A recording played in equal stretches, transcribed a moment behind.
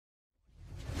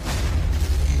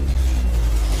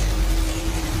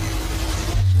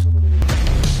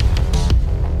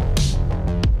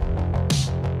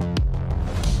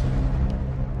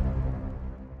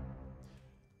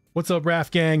What's up, RAF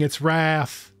gang? It's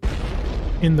RAF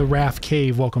in the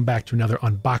RAFCAVE. Welcome back to another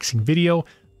unboxing video.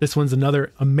 This one's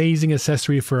another amazing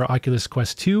accessory for our Oculus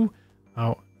Quest 2.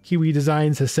 KIWI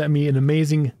Designs has sent me an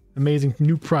amazing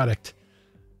new product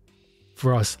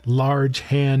for us large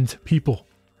hand people,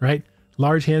 right?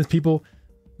 Large hands people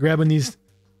grabbing these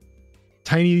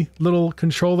tiny little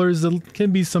controllers that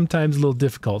can be sometimes a little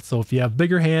difficult. So if you have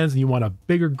bigger hands and you want a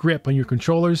bigger grip on your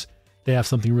controllers, they have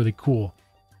something really cool.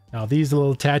 Now these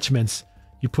little attachments,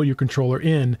 you put your controller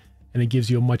in and it gives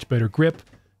you a much better grip.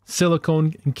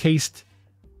 Silicone encased,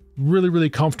 really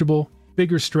comfortable,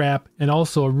 bigger strap, and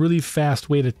also a really fast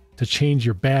way to change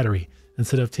your battery.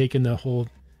 Instead of taking the whole,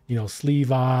 sleeve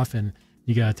off and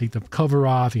you gotta take the cover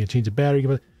off, you can change the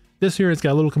battery. This here, it's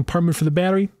got a little compartment for the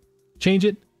battery. Change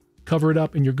it, cover it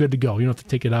up, and you're good to go. You don't have to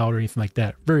take it out or anything like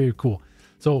that. Very cool.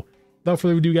 So without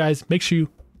further ado, guys, make sure you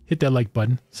hit that like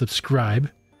button, subscribe,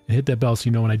 and hit that bell so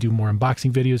you know when I do more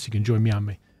unboxing videos. You can join me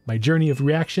on my journey of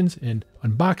reactions and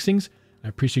unboxings. I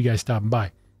appreciate you guys stopping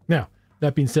by. Now,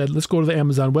 that being said, let's go to the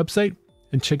Amazon website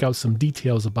and check out some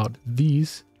details about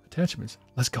these attachments.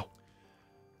 Let's go.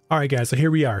 All right, guys, so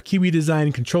here we are. KIWI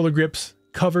Design controller grips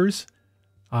covers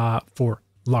for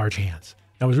large hands.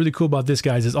 Now, what's really cool about this,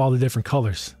 guys, is all the different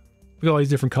colors. Look at all these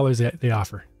different colors that they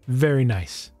offer. Very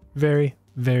nice. Very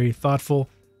thoughtful.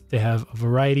 They have a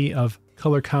variety of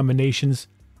color combinations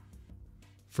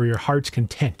for your heart's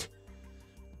content.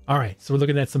 All right, so we're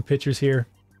looking at some pictures here.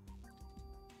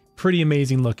 Pretty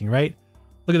amazing looking, right?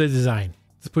 Look at the design.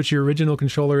 Let's put your original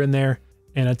controller in there,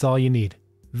 and that's all you need.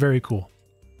 Very cool.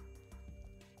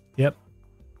 Yep.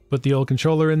 Put the old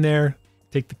controller in there,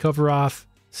 take the cover off,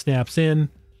 snaps in,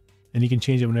 and you can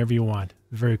change it whenever you want.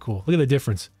 Very cool. Look at the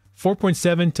difference.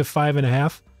 4.7 to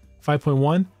 5.5,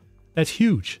 5.1. That's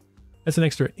huge. That's an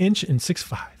extra inch and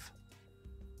 6.5.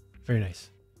 Very nice.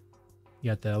 You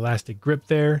got the elastic grip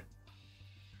there.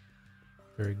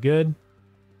 Very good.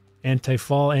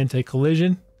 Anti-fall,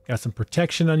 anti-collision. Got some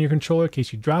protection on your controller in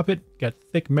case you drop it. Got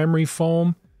thick memory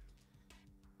foam.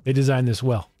 They designed this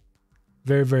well.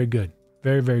 Very good.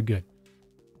 Very good.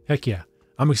 Heck yeah.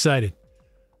 I'm excited.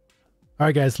 All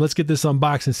right, guys, let's get this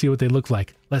unboxed and see what they look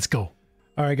like. Let's go.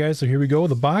 All right, guys, so here we go.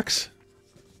 The box.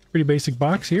 Pretty basic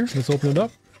box here. Let's open it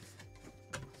up.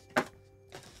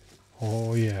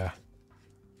 Oh, yeah.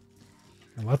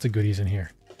 And lots of goodies in here.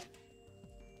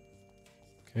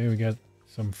 Okay, we got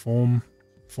some foam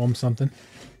something.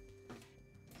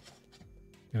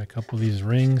 Got a couple of these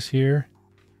rings here.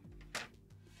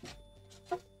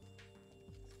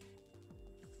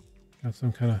 Got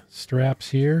some kind of straps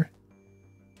here.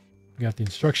 We got the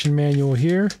instruction manual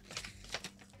here.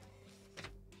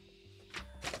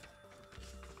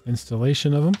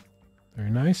 Installation of them. Very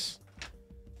nice.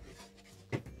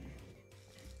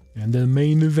 And the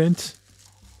main event.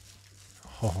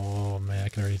 Oh man, I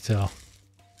can already tell.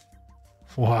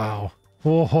 Wow.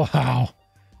 Wow.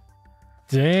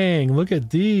 Dang, look at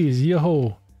these.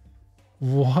 Yo.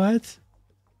 What?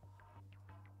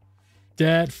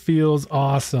 That feels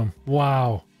awesome.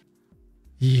 Wow.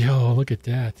 Yo, look at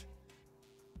that.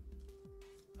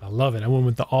 I love it. I went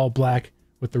with the all black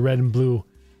with the red and blue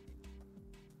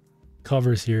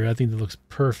covers here. I think that looks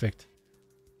perfect.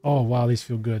 Oh, wow. These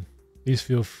feel good. These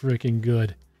feel freaking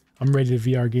good. I'm ready to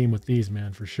VR game with these,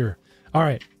 man, for sure. All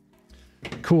right.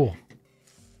 Cool.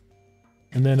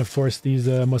 And then, of course, these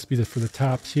must be for the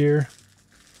tops here.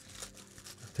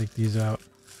 I'll take these out.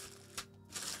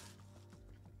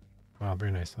 Wow,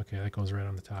 very nice. Okay, that goes right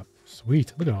on the top.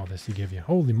 Sweet. Look at all this he gave you.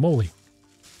 Holy moly.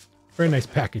 Very nice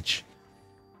package.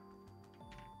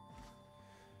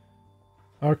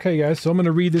 Okay, guys, so I'm going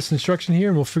to read this instruction here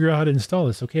and we'll figure out how to install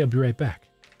this. Okay, I'll be right back.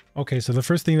 Okay, so the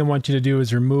first thing I want you to do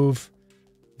is remove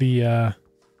the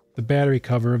battery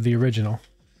cover of the original.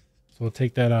 So we'll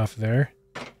take that off there.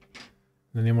 And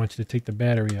then I want you to take the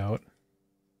battery out.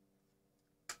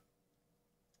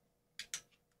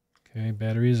 Okay,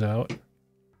 battery is out.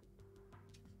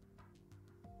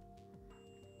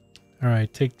 All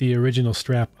right, take the original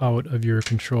strap out of your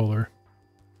controller.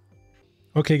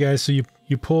 Okay, guys, so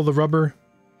you pull the rubber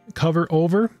cover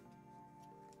over.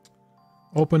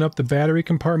 Open up the battery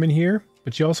compartment here,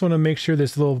 but you also want to make sure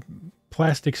this little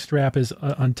plastic strap is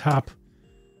on top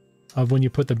of when you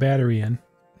put the battery in.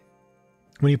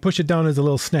 When you push it down, there's a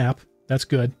little snap. That's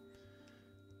good.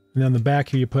 And then on the back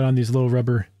here, you put on these little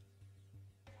rubber.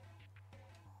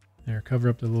 There, cover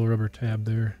up the little rubber tab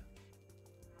there.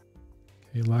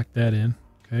 Okay, lock that in.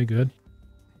 Okay, good.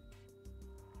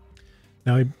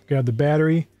 Now you grab the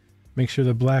battery. Make sure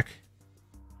the black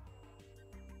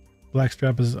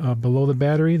strap is below the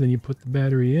battery. Then you put the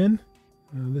battery in.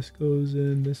 This goes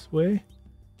in this way.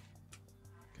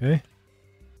 Okay.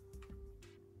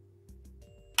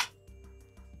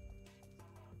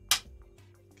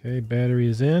 Okay, battery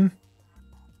is in.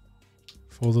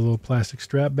 Fold the little plastic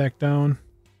strap back down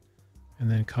and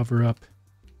then cover up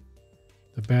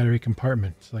the battery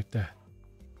compartment just like that.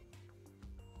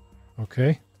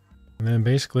 Okay, and then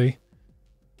basically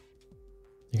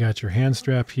you got your hand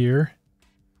strap here,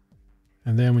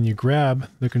 and then when you grab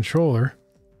the controller,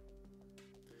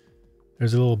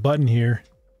 there's a little button here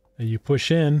that you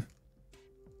push in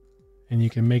and you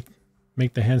can make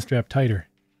the hand strap tighter,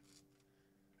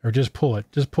 or just pull it.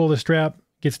 Just pull the strap,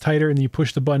 gets tighter, and you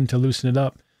push the button to loosen it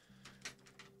up.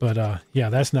 But yeah,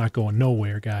 that's not going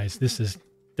nowhere, guys. This is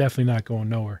definitely not going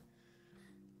nowhere.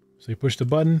 So you push the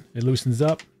button, it loosens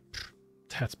up.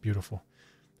 That's beautiful.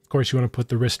 Of course, you want to put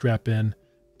the wrist strap in,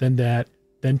 then that,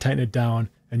 then tighten it down,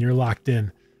 and you're locked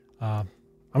in. I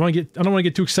don't want to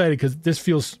get too excited because this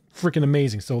feels freaking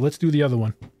amazing. So let's do the other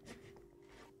one.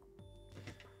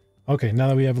 Okay, now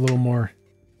that we have a little more.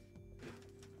 I'm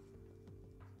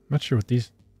not sure what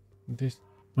these.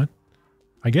 What?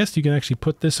 I guess you can actually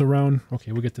put this around.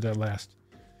 Okay, we'll get to that last.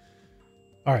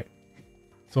 All right.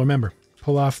 So remember,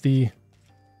 pull off the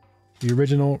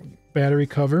original battery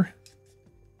cover.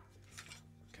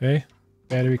 Okay,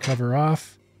 battery cover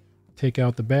off. Take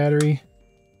out the battery.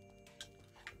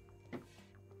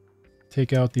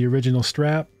 Take out the original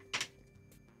strap.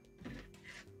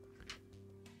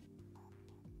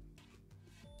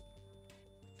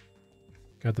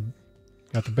 Got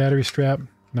the battery strap.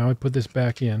 Now I put this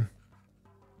back in.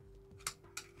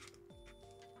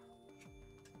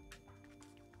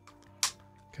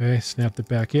 Okay, snapped it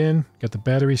back in. Got the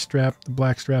battery strap, the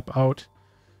black strap out.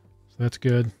 So that's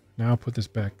good. Now I'll put this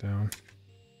back down.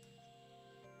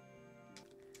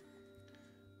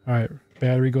 All right,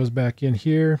 battery goes back in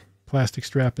here. Plastic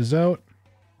strap is out.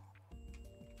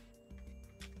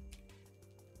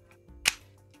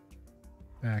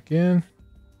 Back in.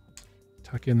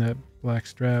 Tuck in that black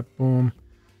strap. Boom.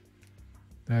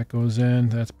 That goes in.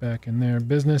 That's back in there.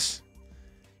 Business.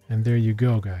 And there you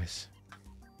go, guys.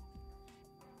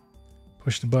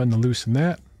 Push the button to loosen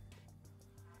that.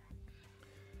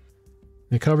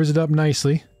 It covers it up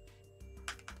nicely.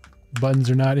 Buttons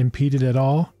are not impeded at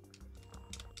all.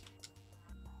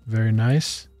 Very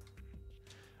nice.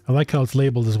 I like how it's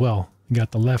labeled as well. You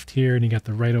got the left here and you got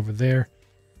the right over there.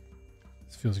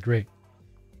 This feels great.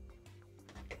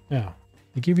 Now,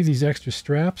 they give you these extra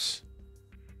straps,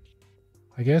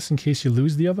 I guess, in case you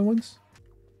lose the other ones.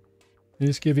 They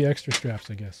just give you extra straps,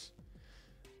 I guess.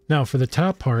 Now, for the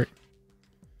top part,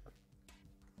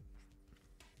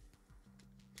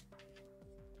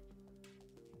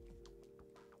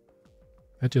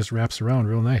 that just wraps around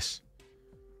real nice.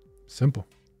 Simple.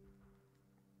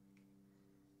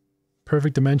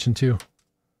 Perfect dimension too.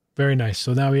 Very nice.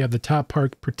 So now we have the top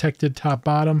part protected, top,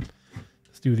 bottom.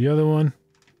 Let's do the other one.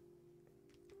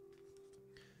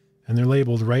 And they're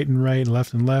labeled right and right,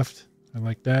 left and left. I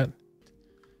like that.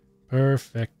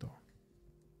 Perfecto.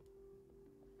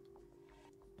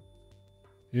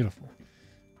 Beautiful.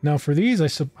 Now for these,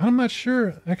 I'm not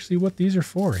sure actually what these are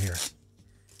for here.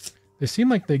 They seem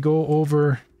like they go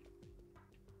over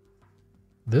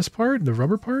this part, the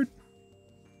rubber part.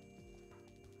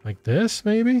 Like this,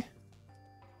 maybe?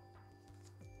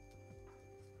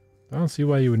 I don't see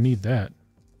why you would need that.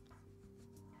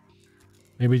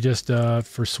 Maybe just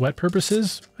for sweat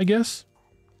purposes, I guess.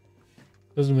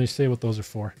 Doesn't really say what those are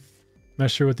for. Not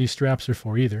sure what these straps are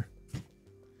for either.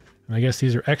 And I guess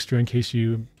these are extra in case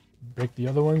you break the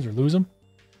other ones or lose them.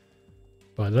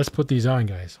 But let's put these on,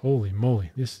 guys. Holy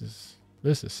moly. This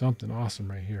is something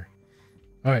awesome right here.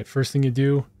 All right, first thing you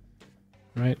do,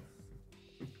 right?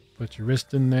 Put your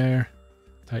wrist in there,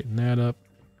 tighten that up.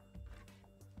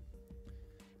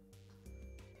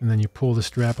 And then you pull the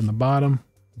strap on the bottom,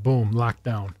 boom, lock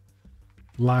down.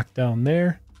 Lock down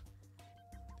there.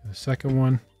 Do the second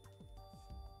one.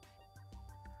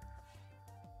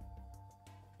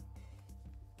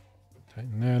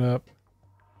 Tighten that up.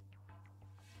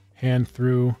 Hand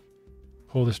through,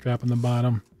 pull the strap on the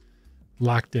bottom.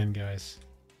 Locked in, guys.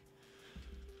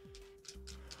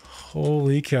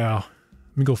 Holy cow.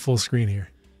 Let me go full screen here.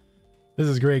 This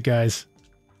is great, guys.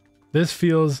 This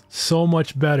feels so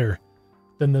much better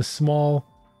than the small,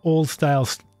 old-style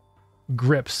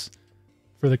grips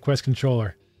for the Quest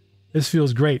controller. This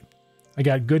feels great. I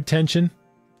got good tension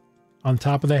on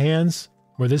top of the hands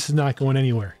where this is not going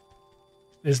anywhere.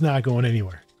 It's not going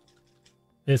anywhere.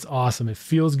 It's awesome. It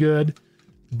feels good.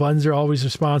 Buttons are always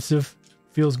responsive.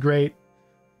 Feels great.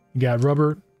 You got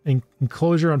rubber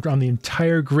enclosure on the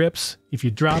entire grips. If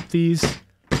you drop these,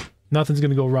 nothing's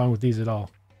going to go wrong with these at all.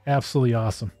 Absolutely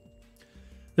awesome.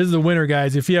 This is a winner,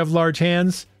 guys. If you have large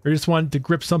hands or just want to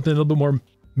grip something a little bit more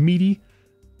meaty,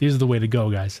 these are the way to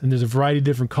go, guys. And there's a variety of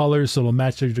different colors, so it'll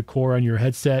match your decor on your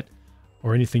headset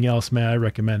or anything else, man. I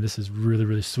recommend. This is really,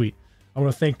 really sweet. I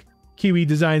want to thank KIWI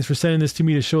Designs for sending this to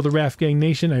me to show the RAF Gang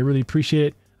Nation. I really appreciate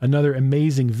it. Another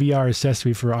amazing VR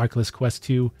accessory for Oculus Quest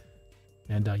 2.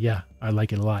 And yeah, I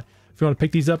like it a lot. If you want to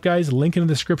pick these up, guys, link in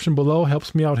the description below.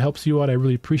 Helps me out, helps you out. I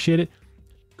really appreciate it.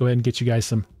 Go ahead and get you guys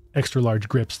some extra large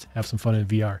grips to have some fun in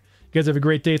VR. You guys have a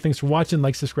great day. Thanks for watching.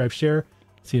 Like, subscribe, share.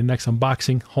 See you in the next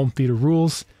unboxing. Home theater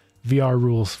rules. VR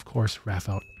rules, of course. RAF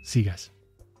out. See you guys.